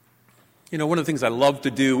You know, one of the things I love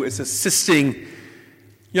to do is assisting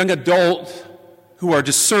young adults who are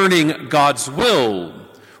discerning God's will.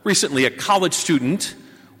 Recently, a college student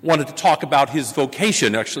wanted to talk about his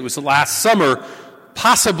vocation. Actually, it was the last summer,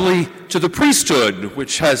 possibly to the priesthood,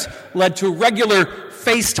 which has led to regular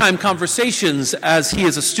FaceTime conversations as he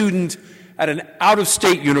is a student at an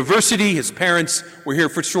out-of-state university. His parents were here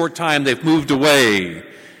for a short time. They've moved away.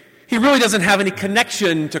 He really doesn't have any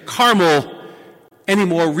connection to Carmel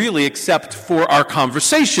anymore, really, except for our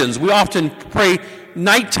conversations. We often pray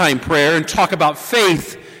nighttime prayer and talk about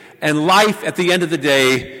faith and life at the end of the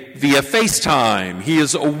day via FaceTime. He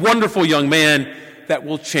is a wonderful young man that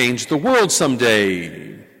will change the world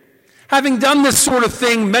someday. Having done this sort of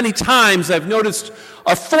thing many times, I've noticed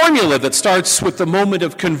a formula that starts with the moment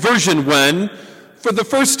of conversion when, for the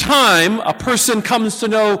first time, a person comes to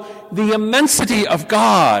know the immensity of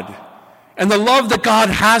God and the love that God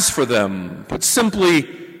has for them. Put simply,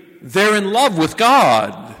 they're in love with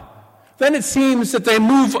God. Then it seems that they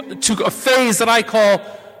move to a phase that I call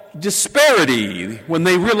disparity, when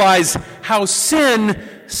they realize how sin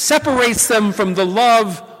separates them from the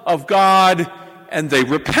love of God, and they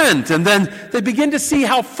repent. And then they begin to see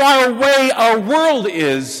how far away our world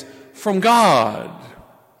is from God.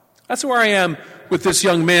 That's where I am with this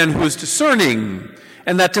young man who is discerning,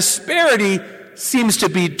 and that disparity seems to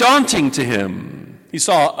be daunting to him. He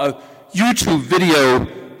saw a YouTube video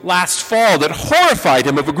last fall that horrified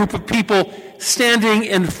him of a group of people standing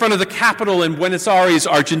in front of the Capitol in Buenos Aires,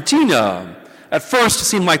 Argentina. At first, it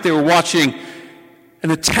seemed like they were watching an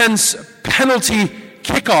intense penalty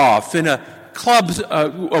kickoff in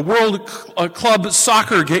a World Club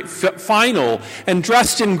soccer final, and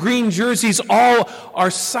dressed in green jerseys, all are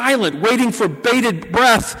silent, waiting for bated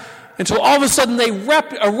breath, until all of a sudden they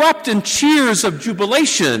erupt in cheers of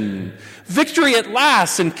jubilation. Victory at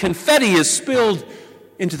last, and confetti is spilled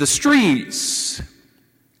into the streets.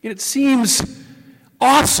 And it seems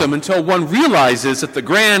awesome until one realizes that the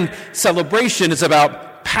grand celebration is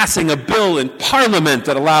about passing a bill in Parliament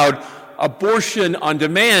that allowed abortion on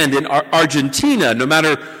demand in Argentina. No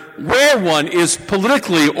matter where one is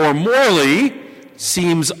politically or morally,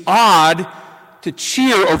 seems odd to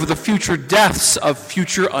cheer over the future deaths of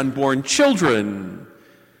future unborn children.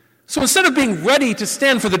 So instead of being ready to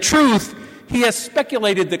stand for the truth, he has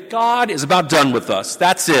speculated that God is about done with us.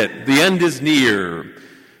 That's it. The end is near.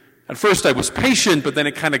 At first I was patient, but then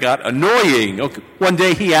it kind of got annoying. One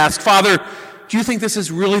day he asked, "Father, do you think this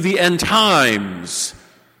is really the end times?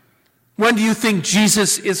 When do you think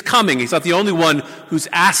Jesus is coming?" He's not the only one who's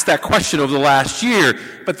asked that question over the last year.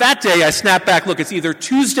 But that day I snapped back, "Look, it's either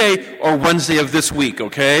Tuesday or Wednesday of this week,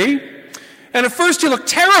 okay?" And at first he looked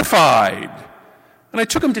terrified. And I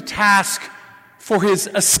took him to task for his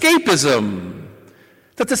escapism.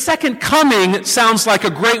 That the second coming sounds like a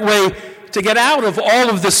great way to get out of all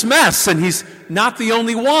of this mess, and he's not the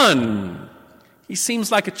only one. He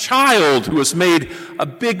seems like a child who has made a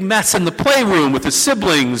big mess in the playroom with his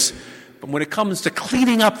siblings, but when it comes to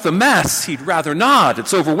cleaning up the mess, he'd rather not.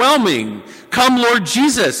 It's overwhelming. "Come, Lord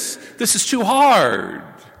Jesus, this is too hard."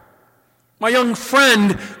 My young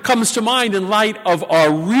friend comes to mind in light of our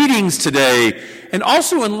readings today, and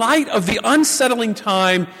also in light of the unsettling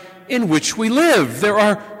time in which we live. There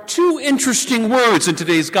are two interesting words in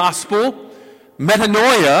today's gospel: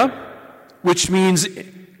 metanoia, which means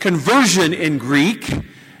conversion in Greek,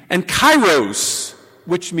 and kairos,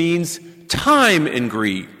 which means time in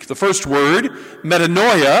Greek. The first word,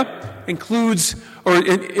 metanoia, includes or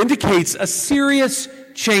indicates a serious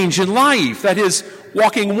change in life. That is,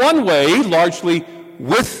 walking one way, largely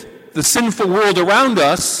with the sinful world around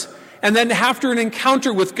us, and then after an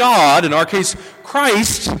encounter with God, in our case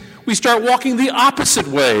Christ, we start walking the opposite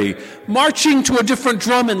way, marching to a different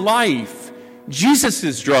drum in life,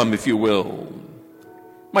 Jesus' drum, if you will.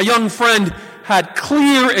 My young friend had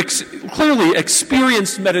clearly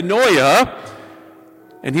experienced metanoia,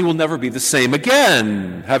 and he will never be the same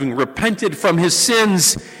again. Having repented from his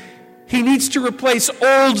sins, he needs to replace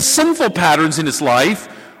old sinful patterns in his life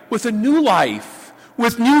with a new life,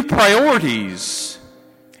 with new priorities.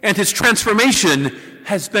 And his transformation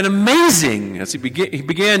has been amazing as he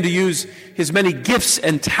began to use his many gifts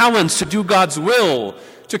and talents to do God's will,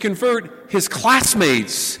 to convert his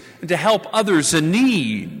classmates, and to help others in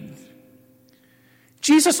need.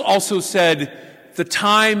 Jesus also said, "The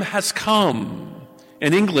time has come."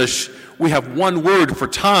 In English, we have one word for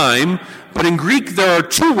time, but in Greek there are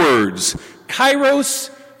two words, kairos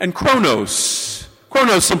and chronos.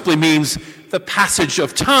 Chronos simply means the passage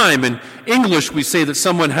of time. In English, we say that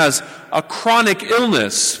someone has a chronic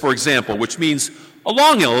illness, for example, which means a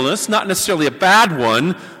long illness, not necessarily a bad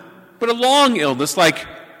one, but a long illness like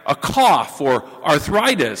a cough or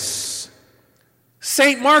arthritis.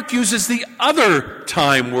 St. Mark uses the other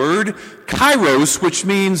time word, kairos, which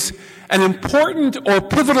means an important or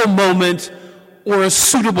pivotal moment or a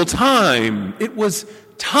suitable time. It was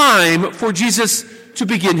time for Jesus to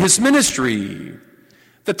begin his ministry.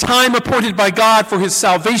 The time appointed by God for his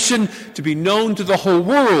salvation to be known to the whole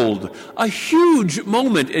world. A huge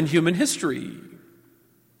moment in human history.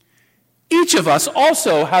 Each of us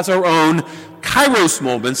also has our own kairos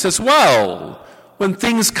moments as well, when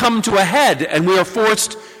things come to a head and we are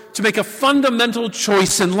forced to make a fundamental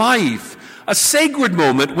choice in life. A sacred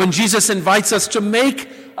moment when Jesus invites us to make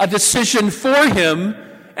a decision for him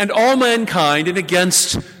and all mankind and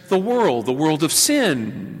against the world of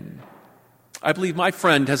sin. I believe my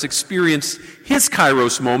friend has experienced his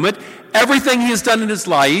kairos moment. Everything he has done in his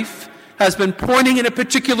life has been pointing in a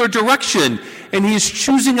particular direction, and he is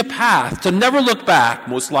choosing a path to never look back,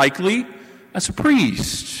 most likely, as a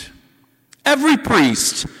priest. Every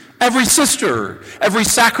priest, every sister, every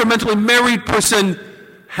sacramentally married person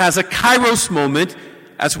has a kairos moment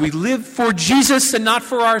as we live for Jesus and not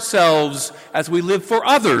for ourselves, as we live for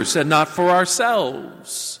others and not for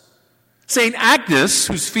ourselves. St. Agnes,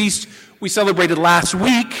 whose feast we celebrated last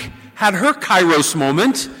week, had her kairos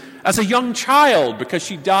moment as a young child because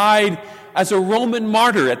she died as a Roman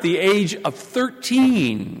martyr at the age of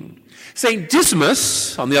 13. St.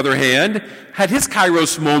 Dismas, on the other hand, had his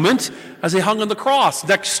kairos moment as he hung on the cross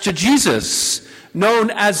next to Jesus.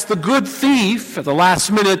 Known as the good thief, at the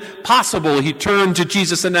last minute possible, he turned to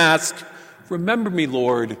Jesus and asked, "Remember me,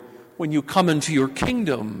 Lord, when you come into your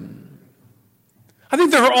kingdom." I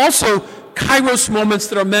think there are also kairos moments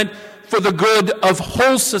that are meant for the good of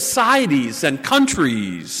whole societies and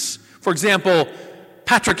countries. For example,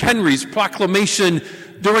 Patrick Henry's proclamation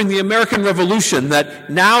during the American Revolution that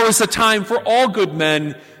now is the time for all good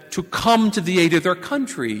men to come to the aid of their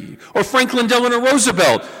country. Or Franklin Delano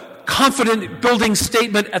Roosevelt, confident building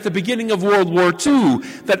statement at the beginning of World War II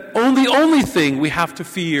that the only thing we have to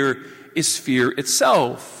fear is fear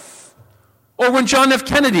itself. Or when John F.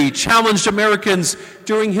 Kennedy challenged Americans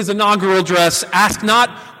during his inaugural address, ask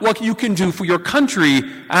not what you can do for your country,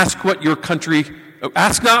 ask not what your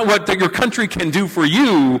country can do for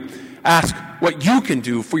you, ask what you can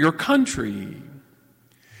do for your country.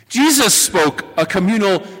 Jesus spoke a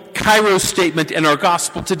communal kairos statement in our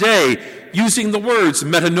gospel today, using the words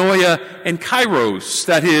metanoia and kairos.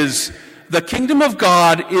 That is, the kingdom of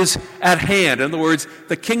God is at hand. In other words,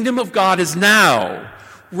 the kingdom of God is now.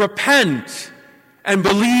 Repent and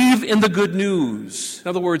believe in the good news. In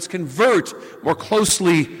other words, convert more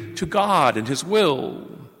closely to God and his will.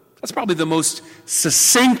 That's probably the most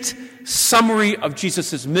succinct summary of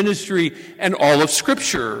Jesus' ministry and all of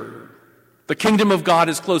Scripture. The kingdom of God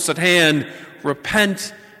is close at hand.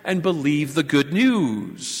 Repent and believe the good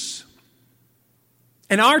news.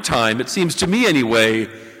 In our time, it seems to me anyway,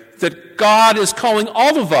 that God is calling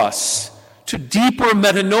all of us to deeper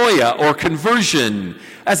metanoia or conversion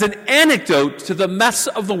as an antidote to the mess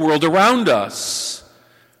of the world around us.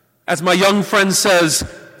 As my young friend says,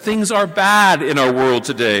 things are bad in our world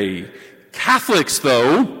today. Catholics,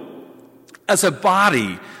 though, as a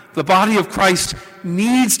body, the body of Christ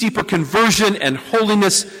needs deeper conversion and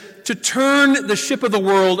holiness to turn the ship of the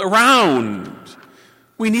world around.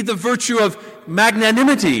 We need the virtue of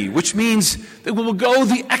magnanimity, which means that we will go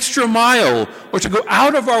the extra mile or to go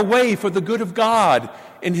out of our way for the good of God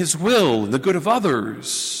and his will and the good of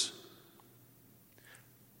others.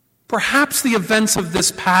 Perhaps the events of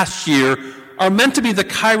this past year are meant to be the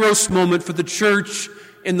kairos moment for the church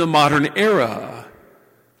in the modern era.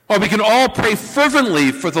 While we can all pray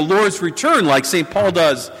fervently for the Lord's return, like St. Paul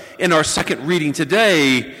does in our second reading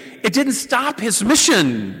today, it didn't stop his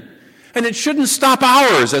mission. And it shouldn't stop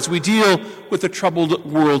ours as we deal with the troubled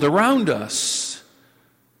world around us.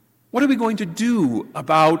 What are we going to do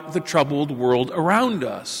about the troubled world around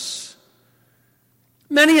us?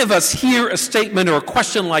 Many of us hear a statement or a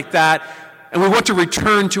question like that, and we want to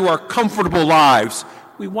return to our comfortable lives.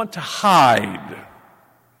 We want to hide.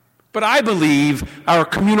 But I believe our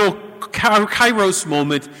communal kairos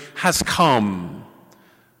moment has come.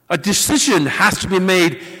 A decision has to be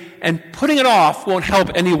made, and putting it off won't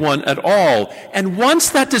help anyone at all. And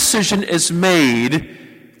once that decision is made,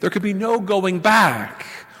 there could be no going back.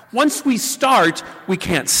 Once we start, we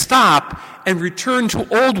can't stop and return to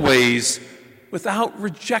old ways without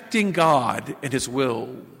rejecting God and his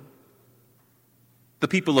will. The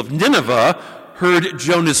people of Nineveh heard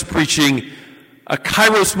Jonah's preaching, a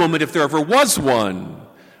kairos moment if there ever was one.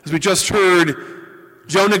 As we just heard,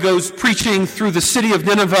 Jonah goes preaching through the city of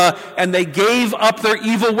Nineveh, and they gave up their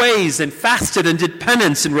evil ways and fasted and did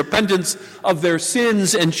penance and repentance of their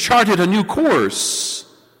sins and charted a new course.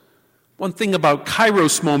 One thing about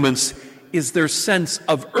Kairos moments is their sense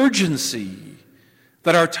of urgency,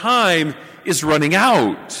 that our time is running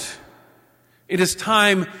out. It is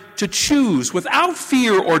time to choose without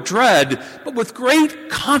fear or dread, but with great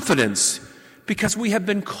confidence, because we have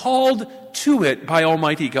been called to it by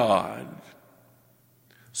Almighty God.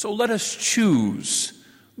 So let us choose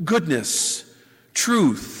goodness,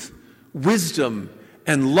 truth, wisdom,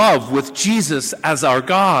 and love with Jesus as our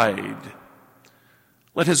guide.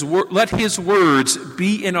 Let his words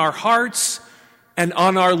be in our hearts and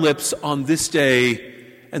on our lips on this day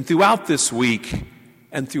and throughout this week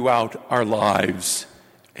and throughout our lives.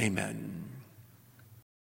 Amen.